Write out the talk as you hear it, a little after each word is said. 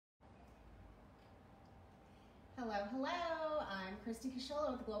Hello, hello. I'm Christy Casciolo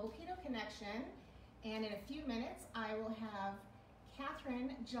with the Global Keto Connection, and in a few minutes I will have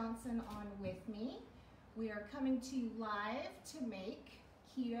Catherine Johnson on with me. We are coming to you live to make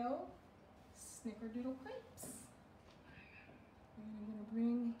keto Snickerdoodle crepes. And I'm going to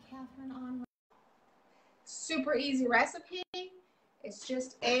bring Catherine on. Super easy recipe. It's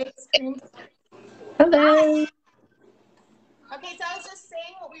just eggs, cream. Hello. Okay, so I was just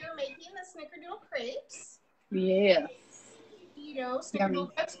saying what we were making, the Snickerdoodle crepes. Yes. Keto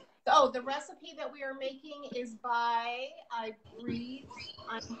Snickerdoodle crepes. Oh, the recipe that we are making is by I Breathe,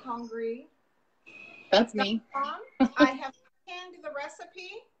 I'm Hungry. That's me. I have pinned the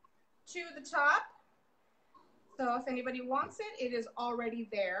recipe to the top. So if anybody wants it, it is already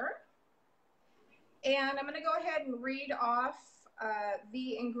there. And I'm going to go ahead and read off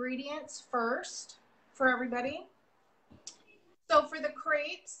the ingredients first for everybody. So for the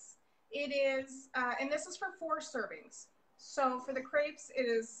crepes, it is, and this is for 4 servings. So for the crepes, it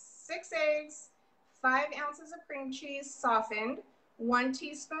is 6 eggs, 5 ounces of cream cheese softened, 1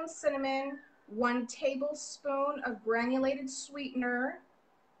 teaspoon cinnamon, 1 tablespoon of granulated sweetener,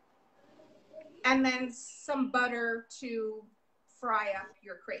 and then some butter to fry up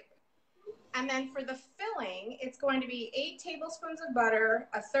your crepe. And then for the filling, it's going to be 8 tablespoons of butter,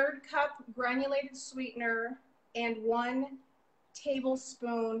 a 1/3 cup granulated sweetener, and 1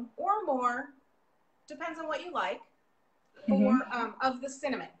 tablespoon or more, depends on what you like, of the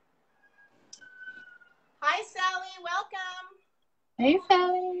cinnamon. Hi, Sally. Welcome. Hey,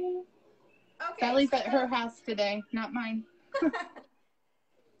 Sally. Okay. Sally's at her house today, not mine.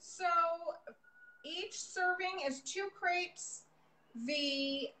 So each serving is 2 crepes.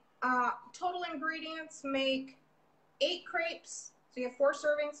 The total ingredients make 8 crepes. So you have 4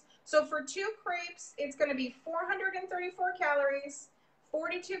 servings. So for 2 crepes, it's going to be 434 calories,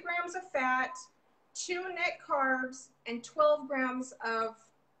 42 grams of fat, 2 net carbs, and 12 grams of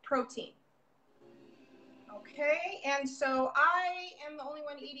protein. Okay, and so I am the only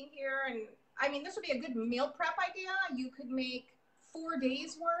one eating here, and I mean, this would be a good meal prep idea. You could make 4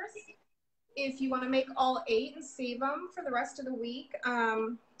 days worth if you want to make all 8 and save them for the rest of the week.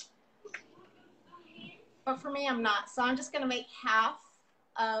 But for me, I'm not. So I'm just going to make half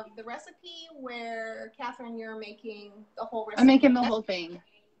of the recipe where, Catherine, you're making the whole recipe. I'm making the whole thing.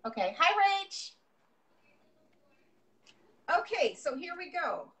 Okay. Hi, Rach. Okay, so here we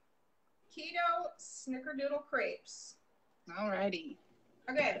go. Keto Snickerdoodle crepes. Alrighty.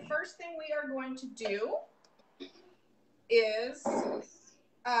 Okay, the first thing we are going to do is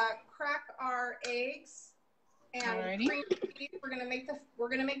crack our eggs and cream cheese. We're gonna make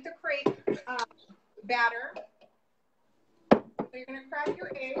the crepe batter. So you're gonna crack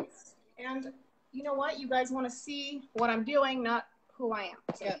your eggs, and you know what? You guys want to see what I'm doing, not who I am.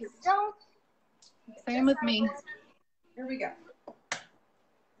 So yes. Here we go. Same with me. Here we go.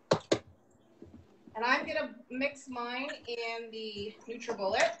 And I'm going to mix mine in the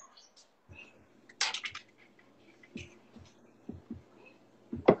NutriBullet.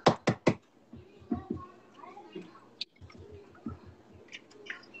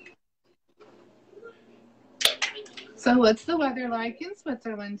 So what's the weather like in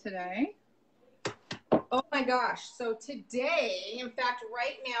Switzerland today? Oh my gosh. So today, in fact,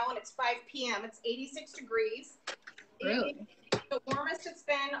 right now, and it's 5 p.m., it's 86 degrees. Really? The warmest it's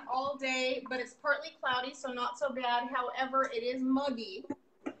been all day, but it's partly cloudy, so not so bad. However, it is muggy.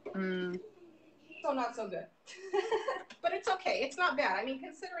 So not so good. But it's okay. It's not bad. I mean,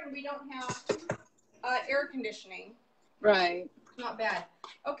 considering we don't have air conditioning. Right. Not bad.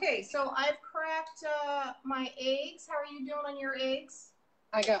 Okay, so I've cracked my eggs. How are you doing on your eggs?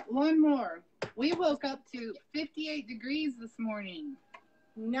 I got one more. We woke up to 58 degrees this morning.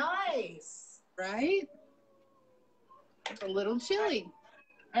 Nice. Right? It's a little chilly.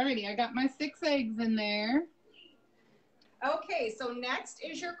 Alrighty, I got my 6 eggs in there. Okay, so next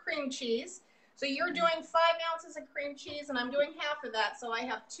is your cream cheese. So you're doing 5 ounces of cream cheese, and I'm doing half of that, so I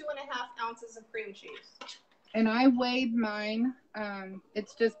have 2.5 ounces of cream cheese. And I weighed mine.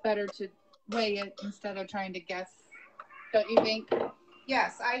 It's just better to weigh it instead of trying to guess. Don't you think?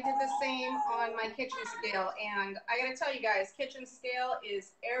 Yes, I did the same on my kitchen scale, and I gotta tell you guys, kitchen scale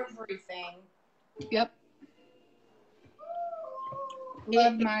is everything. Yep.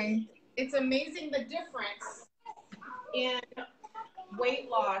 Love mine. It's amazing the difference in weight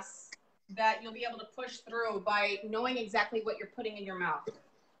loss that you'll be able to push through by knowing exactly what you're putting in your mouth.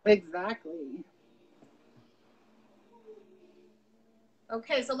 Exactly.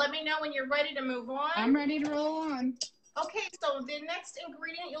 Okay, so let me know when you're ready to move on. I'm ready to roll on. Okay, so the next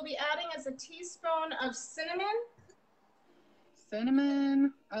ingredient you'll be adding is a teaspoon of cinnamon.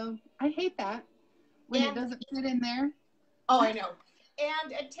 Cinnamon. Oh, I hate that. when it doesn't fit in there. Oh, I know.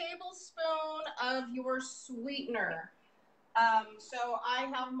 And a tablespoon of your sweetener. So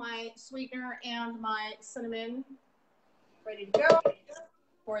I have my sweetener and my cinnamon ready to go.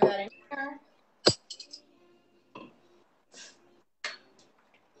 Pour that in here.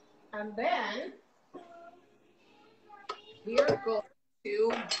 And then we are going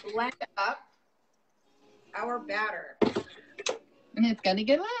to blend up our batter. And it's going to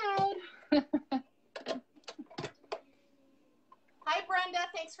get loud. Hi, Brenda.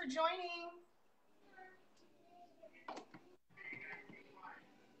 Thanks for joining.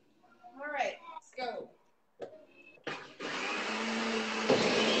 All right, let's go.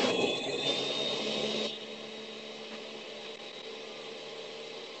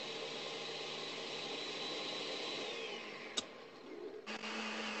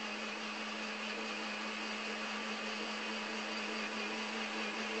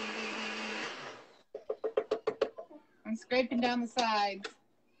 I'm scraping down the sides.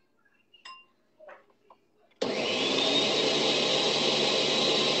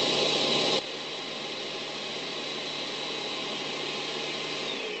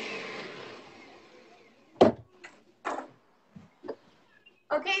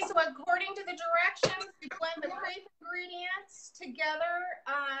 Okay, so according to the directions, you blend the crepe ingredients together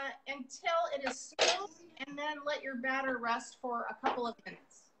until it is smooth, and then let your batter rest for a couple of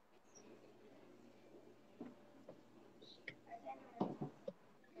minutes.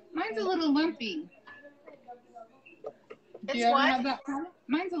 Mine's a little lumpy. Do you ever have that problem?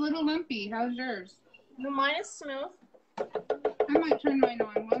 Mine's a little lumpy. How's yours? No, mine is smooth. I might turn mine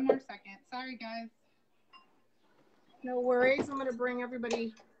on. One more second. Sorry, guys. No worries. I'm going to bring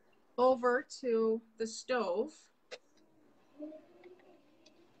everybody over to the stove.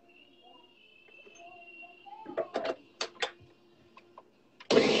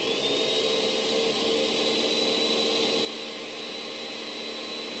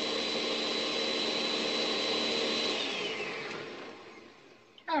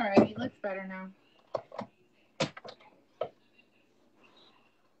 All right, it looks better now.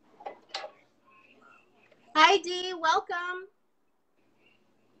 Hi, Dee. Welcome.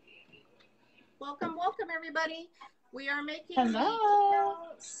 Welcome, welcome, everybody. We are making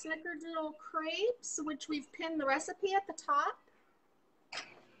Snickerdoodle crepes, which we've pinned the recipe at the top.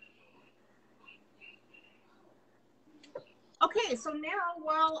 Okay, so now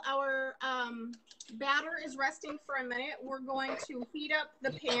while our batter is resting for a minute, we're going to heat up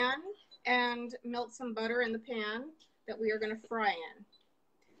the pan and melt some butter in the pan that we are going to fry in.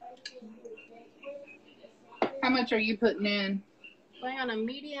 How much are you putting in? Going on a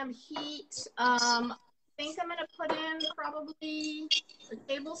medium heat. I think I'm going to put in probably a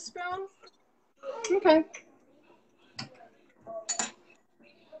tablespoon. Okay.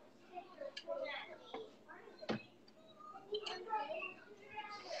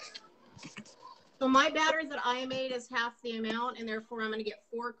 So my batter that I made is half the amount, and therefore I'm going to get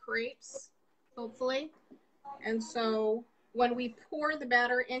 4 crepes, hopefully. And so when we pour the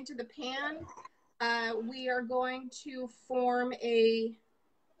batter into the pan, we are going to form a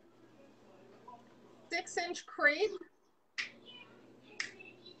 6-inch crepe,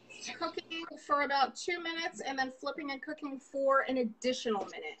 cooking for about 2 minutes, and then flipping and cooking for an additional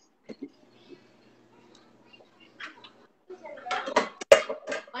minute.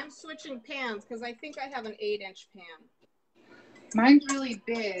 I'm switching pans because I think I have an 8-inch pan. Mine's really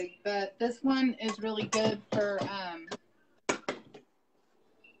big, but this one is really good for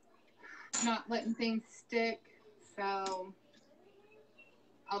not letting things stick. So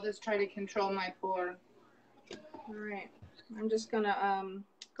I'll just try to control my pour. All right. I'm just going to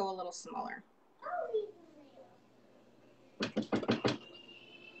go a little smaller.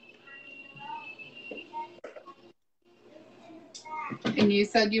 And you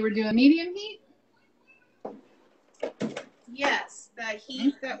said you were doing medium heat? Yes, the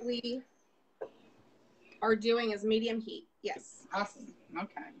heat that we are doing is medium heat. Yes. Awesome.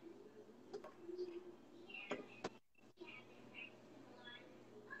 Okay.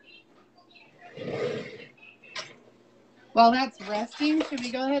 While that's resting, should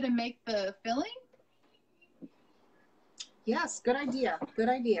we go ahead and make the filling? Yes, good idea. Good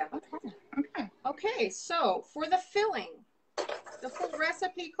idea. Okay. Okay, so for the filling, the full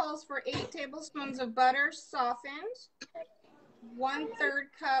recipe calls for 8 tablespoons of butter softened,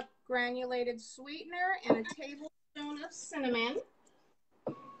 1/3 cup granulated sweetener, and a tablespoon of cinnamon.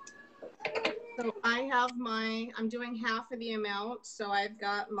 So I have I'm doing half of the amount. So I've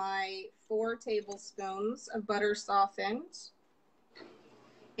got my 4 tablespoons of butter softened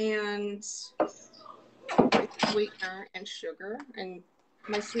and sweetener and sugar, and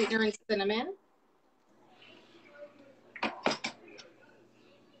my sweetener and cinnamon.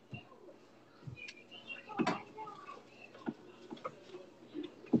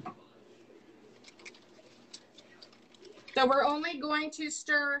 So we're only going to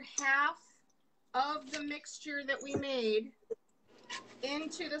stir half of the mixture that we made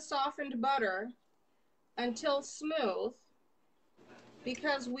into the softened butter until smooth,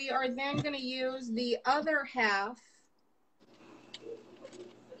 because we are then going to use the other half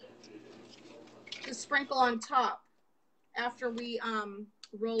to sprinkle on top after we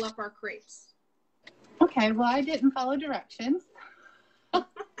roll up our crepes. Okay, well, I didn't follow directions.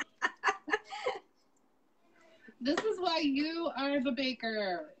 This is why you are the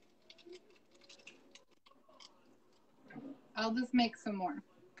baker. I'll just make some more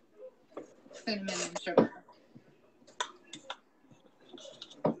cinnamon and sugar.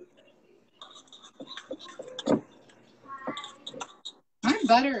 My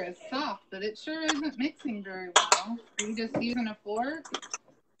butter is soft, but it sure isn't mixing very well. Are you just using a fork?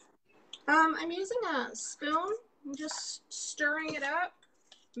 I'm using a spoon. I'm just stirring it up,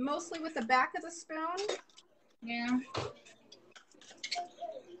 mostly with the back of the spoon. Yeah.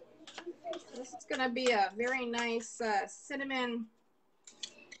 This is going to be a very nice cinnamon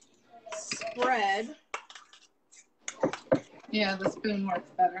spread. Yeah, the spoon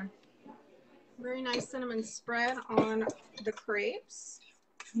works better. Very nice cinnamon spread on the crepes.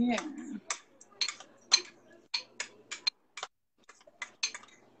 Yeah.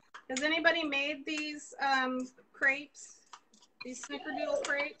 Has anybody made these crepes? These Snickerdoodle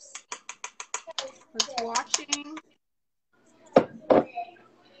crepes? That's watching.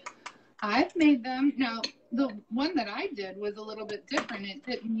 I've made them. Now, the one that I did was a little bit different. It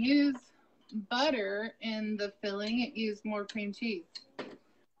didn't use butter in the filling. It used more cream cheese.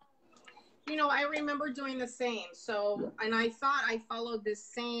 You know, I remember doing the same. So, and I thought I followed this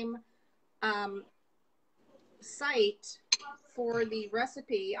same site for the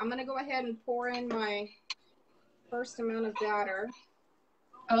recipe. I'm going to go ahead and pour in my first amount of batter.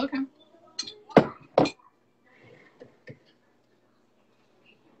 Oh, okay.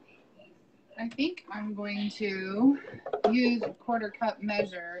 I think I'm going to use a 1/4 cup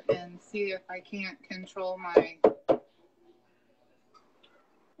measure and see if I can't control my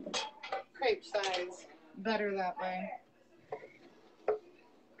crepe size better that way.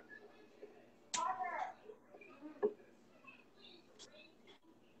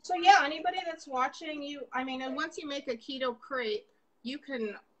 So yeah, anybody that's watching, and once you make a keto crepe, you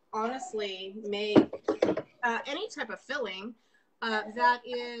can honestly make any type of filling that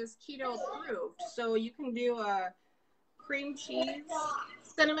is keto approved. So you can do a cream cheese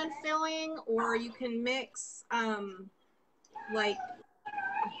cinnamon filling, or you can mix like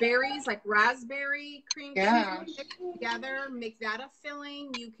berries, like raspberry cream cheese together, make that a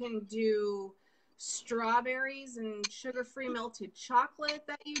filling. You can do strawberries and sugar-free melted chocolate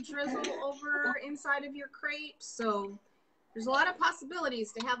that you drizzle over inside of your crepes. So there's a lot of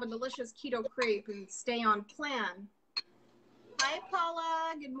possibilities to have a delicious keto crepe and stay on plan. Hi,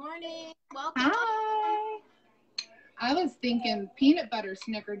 Paula. Good morning. Welcome. Hi. I was thinking peanut butter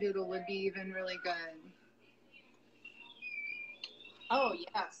snickerdoodle would be even really good. Oh,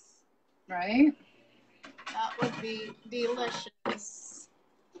 yes. Right? That would be delicious.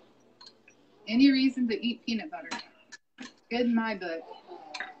 Any reason to eat peanut butter? Good in my book.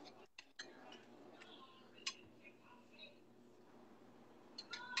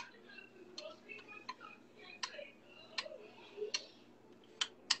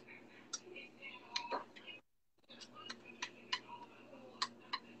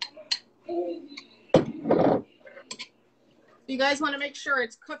 You guys want to make sure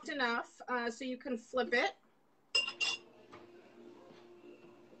it's cooked enough so you can flip it.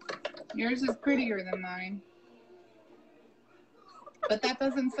 Yours is prettier than mine. But that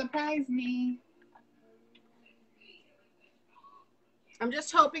doesn't surprise me. I'm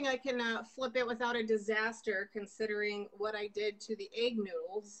just hoping I can flip it without a disaster, considering what I did to the egg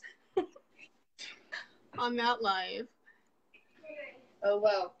noodles on that live. Oh,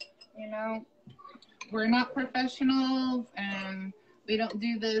 well, you know, we're not professionals and we don't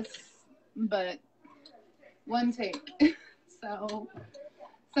do this but one take. So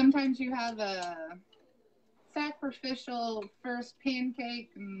sometimes you have a sacrificial first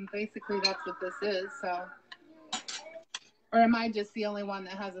pancake, and basically that's what this is. So, or am I just the only one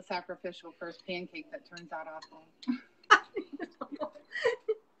that has a sacrificial first pancake that turns out awful?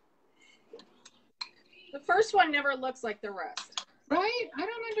 The first one never looks like the rest. Right? I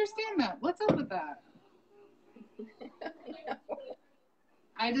don't understand that. What's up with that?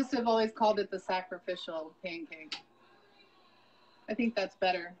 I just have always called it the sacrificial pancake. I think that's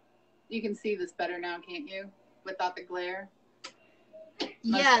better. You can see this better now, can't you? Without the glare.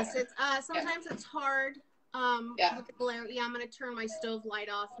 Yes, it's sometimes it's hard Yeah. with the glare. Yeah, I'm going to turn my stove light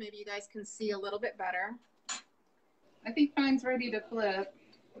off. Maybe you guys can see a little bit better. I think mine's ready to flip.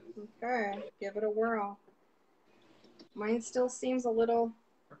 Okay, give it a whirl. Mine still seems a little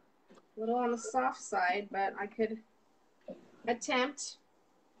on the soft side, but I could attempt.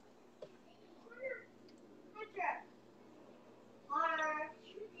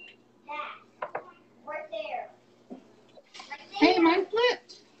 Hey, mine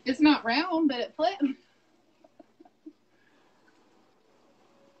flipped. It's not round, but it flipped.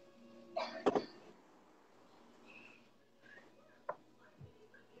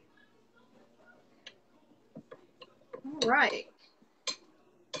 All right.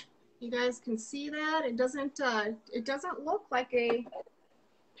 You guys can see that it doesn't look like a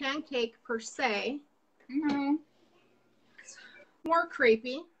pancake per se. No. It's more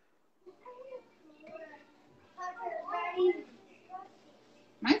crepey.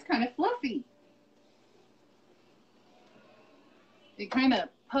 Mine's kind of fluffy. It kind of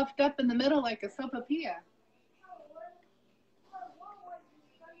puffed up in the middle like a sopapilla.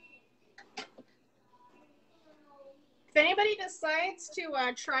 If anybody decides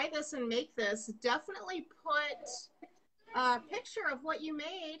to try this and make this, definitely put a picture of what you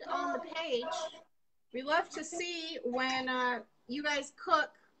made on the page. We love to see when you guys cook.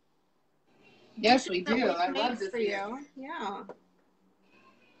 Yes, we do. I love this for you. Yeah.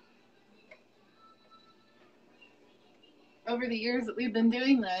 Over the years that we've been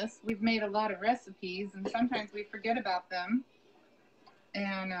doing this, we've made a lot of recipes, and sometimes we forget about them.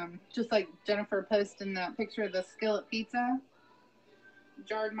 And just like Jennifer posted that picture of the skillet pizza,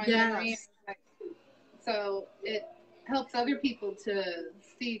 jarred my memory. So it helps other people to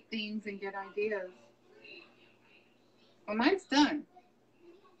see things and get ideas. Well, mine's done.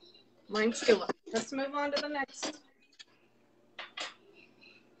 Mine too. Let's move on to the next.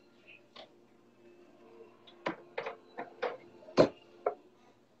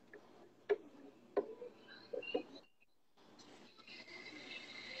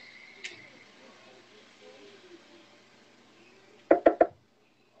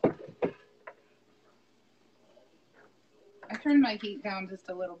 I turned my heat down just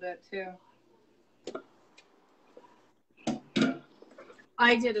a little bit too.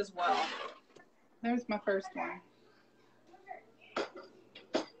 I did as well. There's my first one.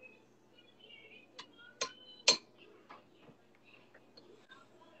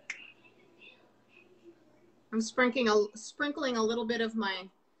 I'm sprinkling a little bit of my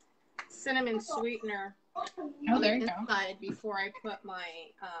cinnamon sweetener there you inside before I put my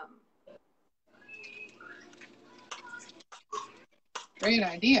great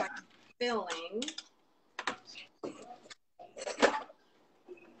idea. Filling.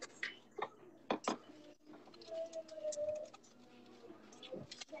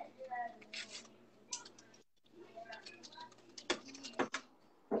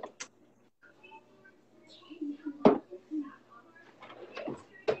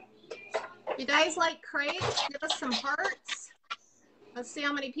 You guys like crepes? Give us some hearts. Let's see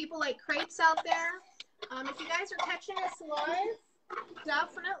how many people like crepes out there. If you guys are catching us live,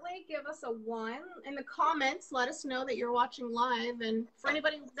 definitely give us a 1 in the comments. Let us know that you're watching live. And for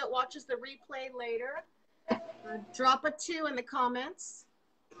anybody that watches the replay later, drop a 2 in the comments.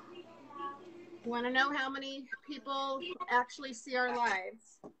 Want to know how many people actually see our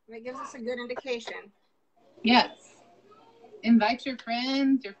lives. That gives us a good indication. Yes. Invite your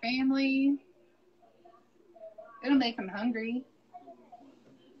friends, your family. It'll make them hungry.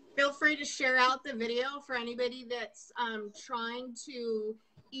 Feel free to share out the video for anybody that's trying to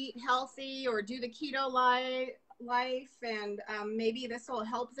eat healthy or do the keto life, and maybe this will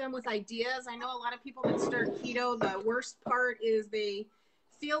help them with ideas. I know a lot of people that start keto, the worst part is they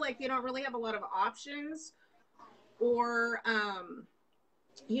feel like they don't really have a lot of options, or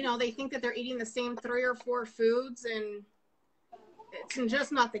you know, they think that they're eating the same 3 or 4 foods, and it's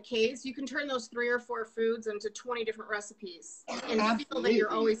just not the case. You can turn those 3 or 4 foods into 20 different recipes and Absolutely. feel that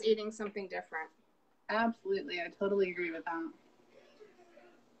you're always eating something different. Absolutely. I totally agree with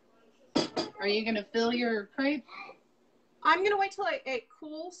that. Are you going to fill your crepe? I'm going to wait till it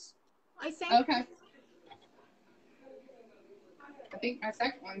cools, I think. Okay. I think my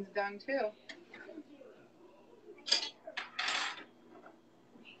second one's done too.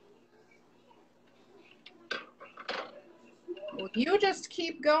 Well, you just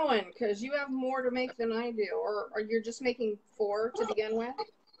keep going because you have more to make than I do. Or you're just making 4 to begin with?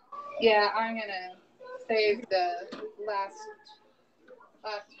 Yeah, I'm going to save the last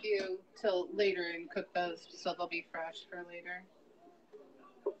few till later and cook those so they'll be fresh for later.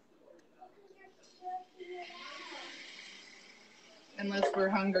 Unless we're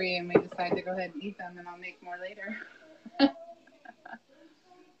hungry and we decide to go ahead and eat them, then I'll make more later.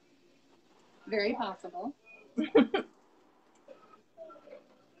 Very possible.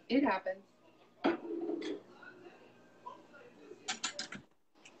 It happens.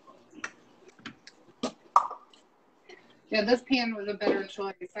 Yeah, this pan was a better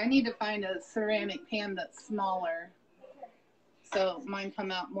choice. I need to find a ceramic pan that's smaller, so mine come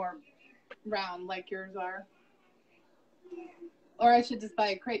out more round like yours are. Or I should just buy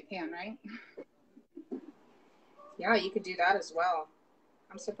a crepe pan, right? Yeah, you could do that as well.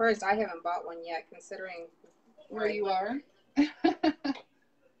 I'm surprised I haven't bought one yet, considering where you are.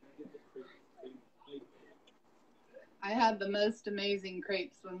 I had the most amazing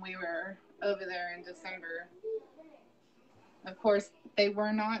crepes when we were over there in December. Of course, they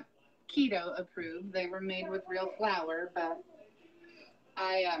were not keto approved. They were made with real flour, but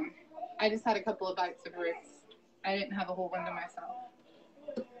I just had a couple of bites of Ritz. I didn't have a whole one to myself.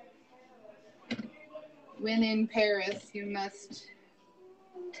 When in Paris, you must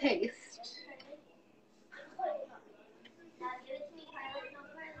taste.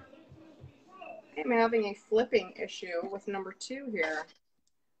 I'm having a flipping issue with number 2 here.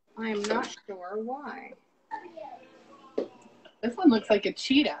 I am not sure why. This one looks like a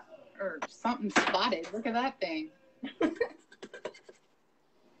cheetah or something spotted. Look at that thing.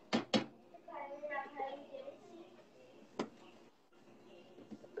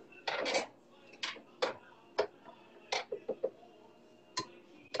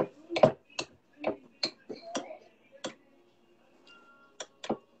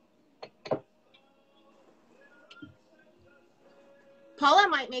 Paula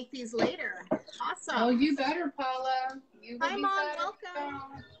might make these later. Awesome. Oh, you better, Paula. Hi, Mom. Welcome.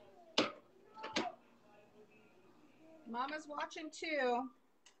 Mama's watching too.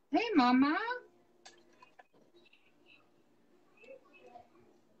 Hey, Mama.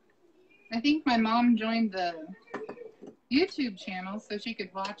 I think my mom joined the YouTube channel so she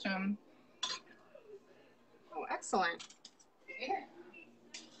could watch them. Oh, excellent. Yeah.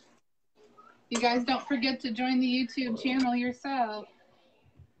 You guys don't forget to join the YouTube channel yourself.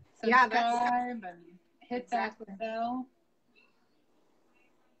 Subscribe and hit that bell.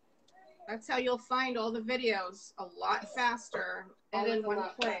 That's how you'll find all the videos a lot faster, all in one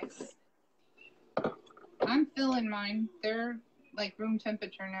place. I'm filling mine. They're like room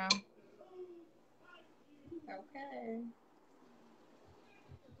temperature now. Okay.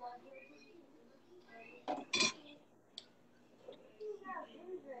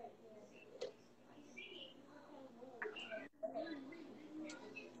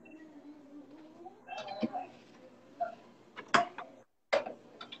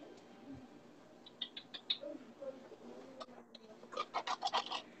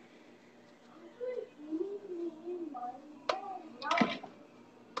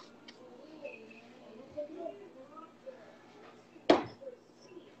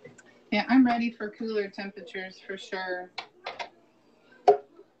 Yeah, I'm ready for cooler temperatures for sure. It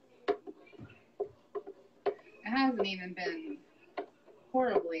hasn't even been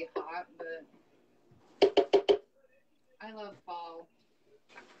horribly hot, but I love fall.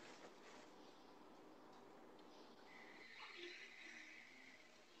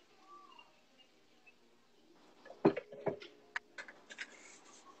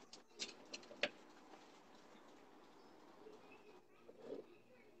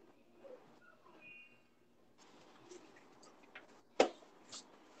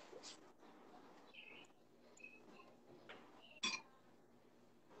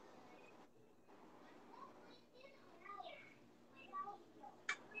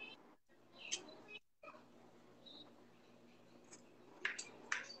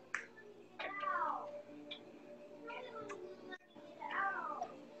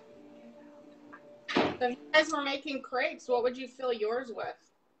 So if you guys were making crepes, what would you fill yours with?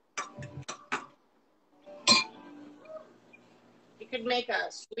 You could make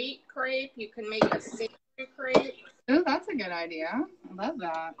a sweet crepe. You can make a savory crepe. Oh, that's a good idea. I love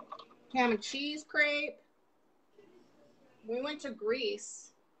that. Ham and cheese crepe. We went to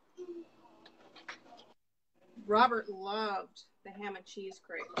Greece. Robert loved the ham and cheese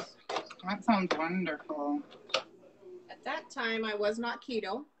crepes. That sounds wonderful. At that time, I was not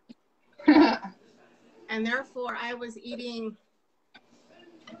keto. And therefore, I was eating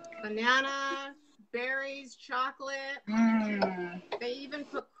banana, berries, chocolate. They even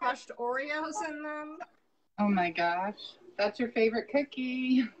put crushed Oreos in them. Oh my gosh. That's your favorite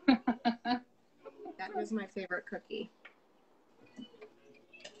cookie. That is my favorite cookie.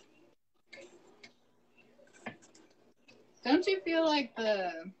 Don't you feel like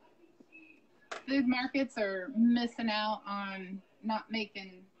the food markets are missing out on not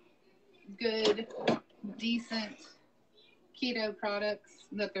making good, decent keto products,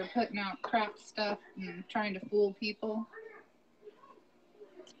 that they're putting out crap stuff and trying to fool people?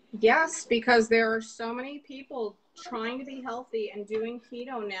 Yes, because there are so many people trying to be healthy and doing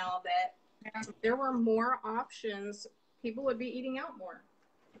keto now that if there were more options, people would be eating out more.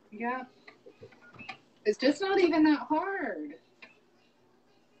 Yeah. It's just not even that hard.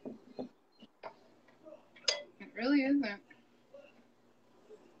 It really isn't.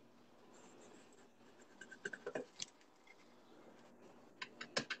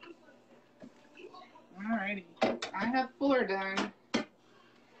 Alrighty. I have 4 done.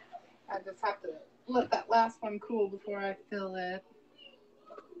 I just have to let that last one cool before I fill it.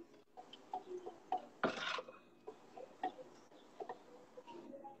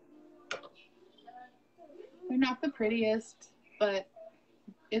 They're not the prettiest, but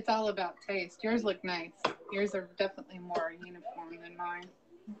it's all about taste. Yours look nice. Yours are definitely more uniform than mine.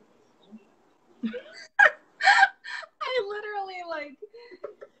 I literally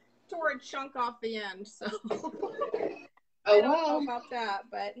tore a chunk off the end, so I don't know about that,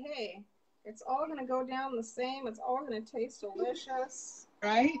 but hey, it's all gonna go down the same. It's all gonna taste delicious,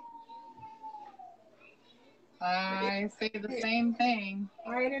 right? I say the same thing.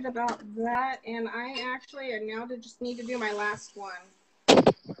 Excited about that, and I now just need to do my last one.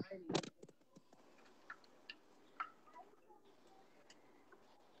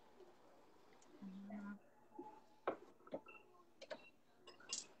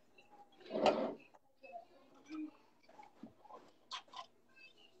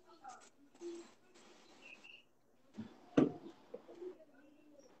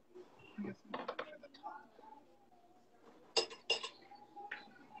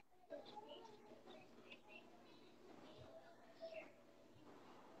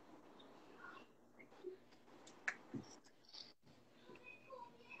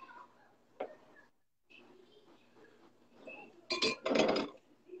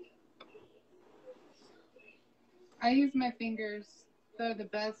 I use my fingers. They're the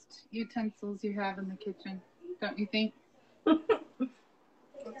best utensils you have in the kitchen, don't you think?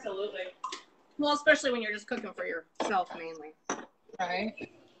 Absolutely. Well, especially when you're just cooking for yourself mainly.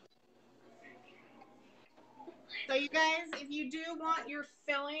 Right. So you guys, if you do want your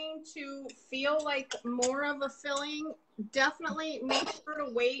filling to feel like more of a filling, definitely make sure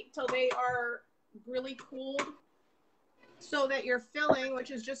to wait till they are really cooled so that your filling, which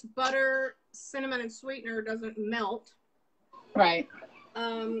is just butter, cinnamon, and sweetener, doesn't melt. Right.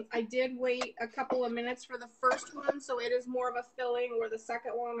 I did wait a couple of minutes for the first one, so it is more of a filling, where the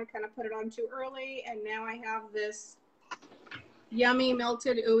second one I kind of put it on too early, and now I have this yummy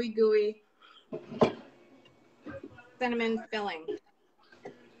melted ooey gooey cinnamon filling.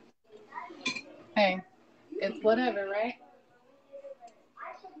 Hey, it's whatever, right?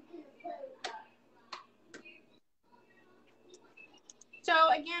 So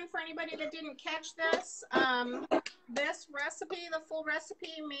again, for anybody that didn't catch this, this recipe, the full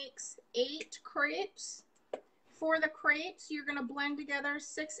recipe, makes 8 crepes. For the crepes, you're going to blend together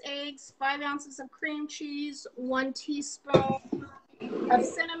 6 eggs, 5 ounces of cream cheese, 1 teaspoon of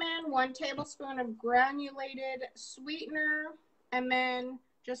cinnamon, 1 tablespoon of granulated sweetener, and then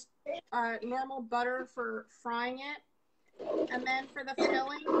just normal butter for frying it. And then for the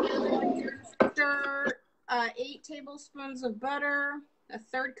filling, you're going to stir 8 tablespoons of butter, a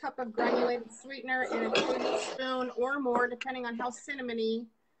 1/3 cup of granulated sweetener, and a tablespoon or more, depending on how cinnamony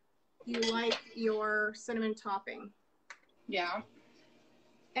you like your cinnamon topping. Yeah.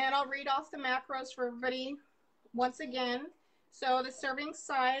 And I'll read off the macros for everybody once again. So the serving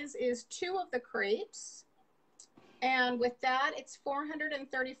size is 2 of the crepes. And with that, it's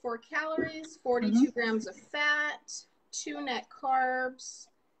 434 calories, 42 grams of fat, 2 net carbs,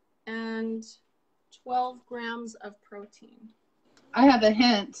 and 12 grams of protein. I have a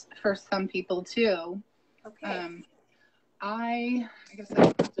hint for some people too. Okay. I guess I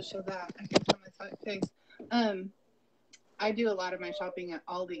have to show that. I can show my face. I do a lot of my shopping at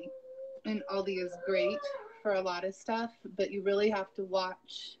Aldi, and Aldi is great for a lot of stuff, but you really have to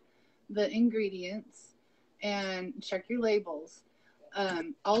watch the ingredients and check your labels.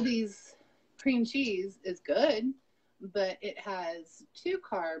 Aldi's cream cheese is good, but it has 2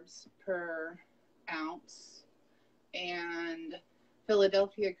 carbs per ounce, and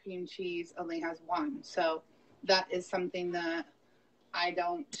Philadelphia cream cheese only has 1. So that is something that I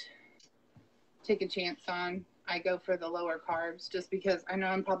don't take a chance on. I go for the lower carbs just because I know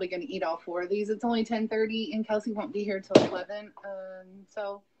I'm probably going to eat all 4 of these. It's only 10:30 and Kelsey won't be here till 11.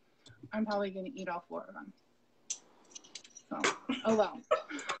 So I'm probably going to eat all 4 of them. So, oh well.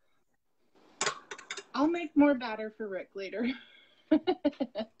 I'll make more batter for Rick later.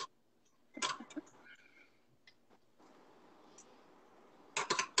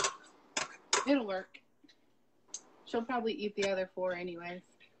 It'll work. She'll probably eat the other 4 anyways.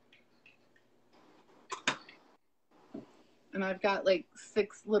 And I've got like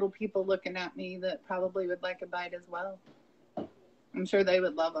 6 little people looking at me that probably would like a bite as well. I'm sure they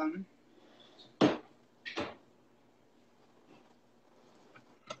would love them.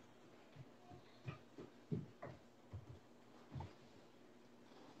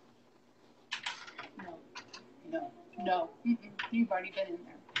 No. Mm-mm. You've already been in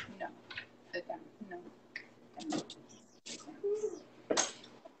there. No. Sit down. No.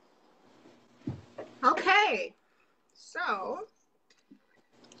 Okay, so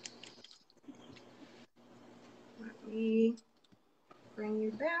let me bring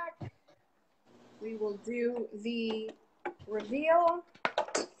you back. We will do the reveal.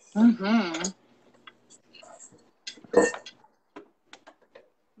 Mm-hmm.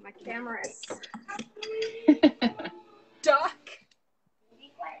 My camera is stuck.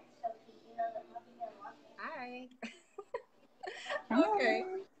 Hi. Okay.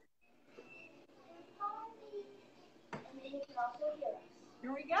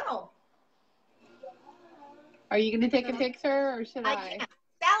 Here we go. Are you going to take a picture or should I? Can't.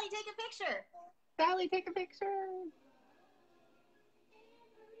 Sally, take a picture. Sally, take a picture.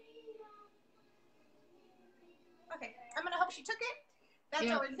 Okay, I'm going to hope she took it. That's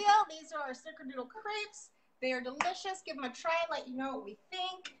Yep. our reveal. These are our Snickerdoodle crepes. They are delicious. Give them a try. Let you know what we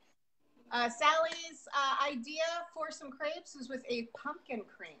think. Sally's idea for some crepes was with a pumpkin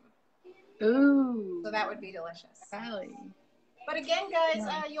cream. Ooh. So that would be delicious. Sally. But again, guys,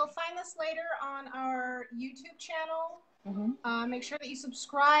 you'll find this later on our YouTube channel. Mm-hmm. Make sure that you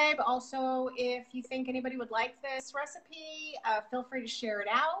subscribe. Also, if you think anybody would like this recipe, feel free to share it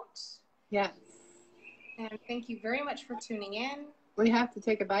out. Yes. And thank you very much for tuning in. We have to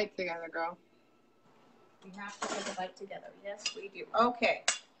take a bite together, girl. We have to take a bite together. Yes, we do. Okay.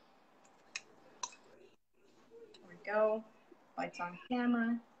 Here we go. Bites on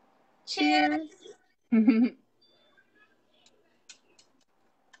camera. Cheers.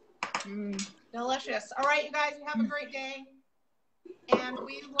 Delicious. All right, you guys, you have a great day. And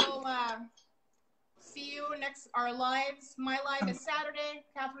we will see you next. Our lives. My live is Saturday.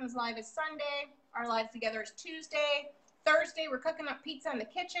 Catherine's live is Sunday. Our live together is Tuesday. Thursday, we're cooking up pizza in the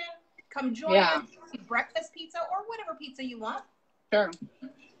kitchen. Come join us. Breakfast pizza or whatever pizza you want. Sure.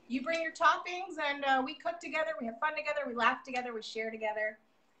 You bring your toppings, and we cook together. We have fun together. We laugh together. We share together.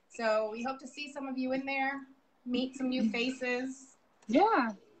 So we hope to see some of you in there. Meet some new faces. Yeah.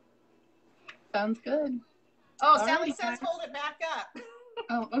 Sounds good. Oh, all Sally says hold it back up.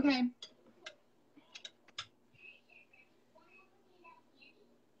 Oh, okay.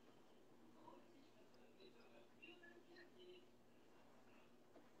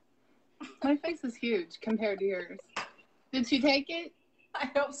 My face is huge compared to yours. Did she take it? I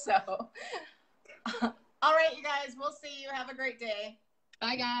hope so. All right, you guys. We'll see you. Have a great day.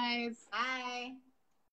 Bye, guys. Bye.